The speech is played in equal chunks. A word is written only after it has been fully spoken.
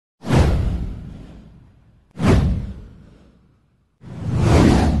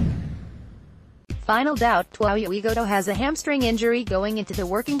final doubt, Tuoyo Egodo has a hamstring injury going into the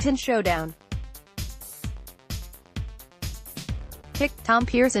Workington showdown. Tom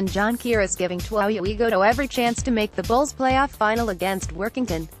Pearson JOHN Kear is giving Tuoyo Egodo every chance to make the Bulls' playoff final against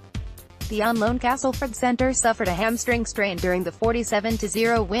Workington. The on-loan Castleford centre suffered a hamstring strain during the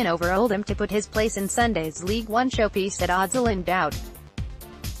 47-0 win over Oldham to put his place in Sunday's League One showpiece at Odsal in doubt.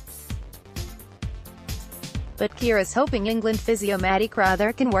 But Kear is hoping England physio Matty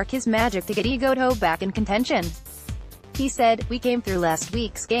Crowther can work his magic to get Egodo back in contention. He said, "We came through last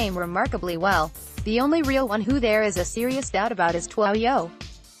week's game remarkably well. The only real one who there is a serious doubt about is Tuoyo.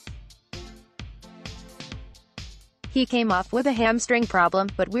 He came off with a hamstring problem,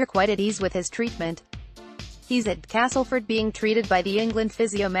 but we're quite at ease with his treatment. He's at Castleford being treated by the England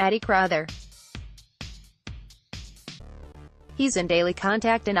physio Matty Crowther. He's in daily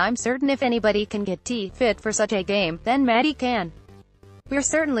contact and I'm certain if anybody can get fit for such a game, then Matty can. We're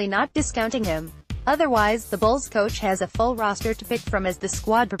certainly not discounting him. Otherwise, the Bulls coach has a full roster to pick from as the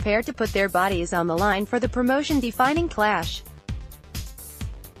squad prepare to put their bodies on the line for the promotion-defining clash.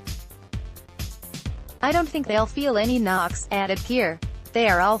 I don't think they'll feel any knocks," added Kear. "They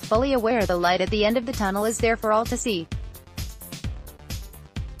are all fully aware the light at the end of the tunnel is there for all to see.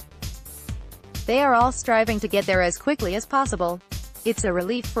 They are all striving to get there as quickly as possible. It's a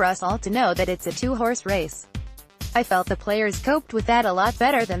relief for us all to know that it's a two-horse race. I felt the players coped with that a lot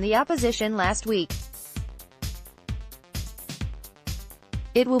better than the opposition last week.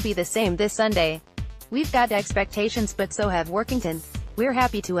 It will be the same this Sunday. We've got expectations but so have Workington. We're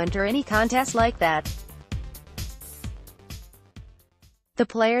happy to enter any contest like that. The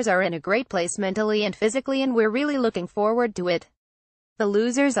players are in a great place mentally and physically and we're really looking forward to it. The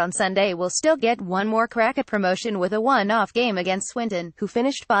losers on Sunday will still get one more crack at promotion with a one-off game against Swinton, who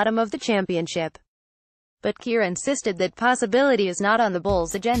finished bottom of the championship." But Kear insisted that possibility is not on the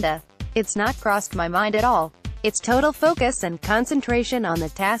Bulls' agenda. "It's not crossed my mind at all. It's total focus and concentration on the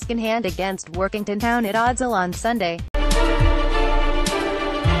task in hand against Workington Town at Odsal on Sunday."